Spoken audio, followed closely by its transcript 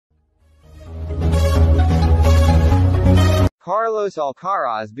Carlos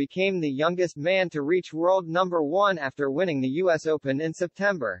Alcaraz became the youngest man to reach world number 1 after winning the U.S. Open in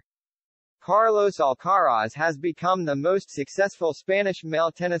September. Carlos Alcaraz has become the most successful Spanish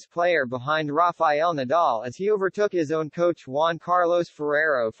male tennis player behind Rafael Nadal as he overtook his own coach Juan Carlos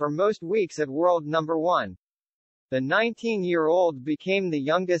Ferrero for most weeks at world number 1. The 19-year-old became the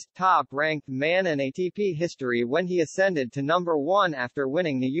youngest top-ranked man in ATP history when he ascended to number 1 after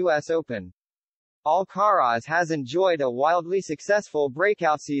winning the U.S. Open. Alcaraz has enjoyed a wildly successful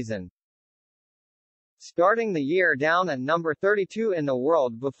breakout season, starting the year down at number 32 in the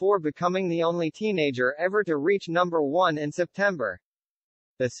world before becoming the only teenager ever to reach number 1 in September.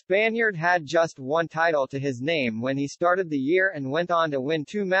 The Spaniard had just one title to his name when he started the year and went on to win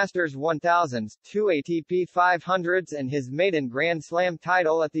 2 Masters 1000s, 2 ATP 500s and his maiden Grand Slam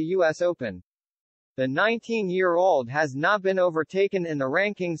title at the U.S. Open. The 19-year-old has not been overtaken in the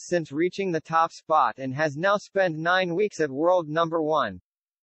rankings since reaching the top spot and has now spent 9 weeks at world number 1.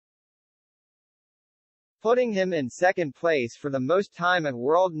 Putting him in second place for the most time at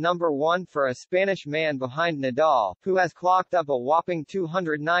world number 1 for a Spanish man behind Nadal, who has clocked up a whopping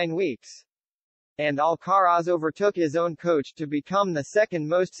 209 weeks. And Alcaraz overtook his own coach to become the second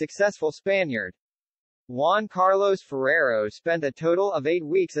most successful Spaniard. Juan Carlos Ferrero spent a total of 8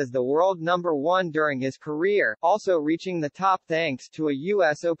 weeks as the world number 1 during his career, also reaching the top thanks to a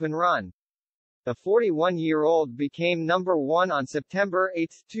U.S. Open run. The 41-year-old became number 1 on September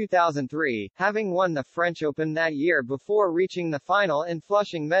 8, 2003, having won the French Open that year before reaching the final in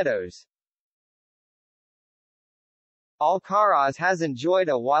Flushing Meadows. Alcaraz has enjoyed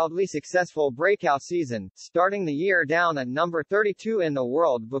a wildly successful breakout season, starting the year down at number 32 in the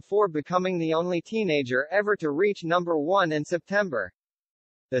world before becoming the only teenager ever to reach number 1 in September.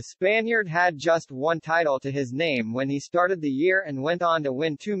 The Spaniard had just one title to his name when he started the year and went on to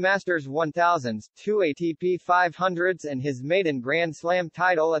win 2 Masters 1000s, 2 ATP 500s and his maiden Grand Slam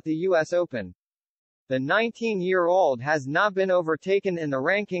title at the U.S. Open. The 19-year-old has not been overtaken in the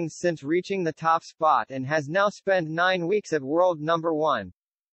rankings since reaching the top spot and has now spent 9 weeks at world number 1.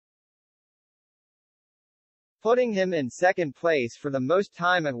 Putting him in second place for the most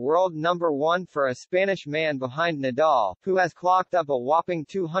time at world number 1 for a Spanish man behind Nadal, who has clocked up a whopping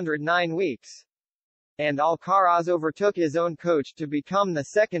 209 weeks. And Alcaraz overtook his own coach to become the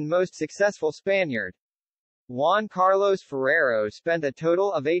second most successful Spaniard. Juan Carlos Ferrero spent a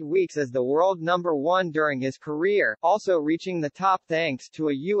total of 8 weeks as the world number 1 during his career, also reaching the top thanks to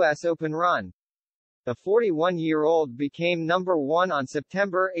a U.S. Open run. The 41-year-old became number 1 on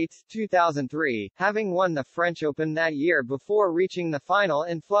September 8, 2003, having won the French Open that year before reaching the final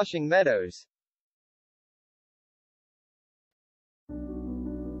in Flushing Meadows.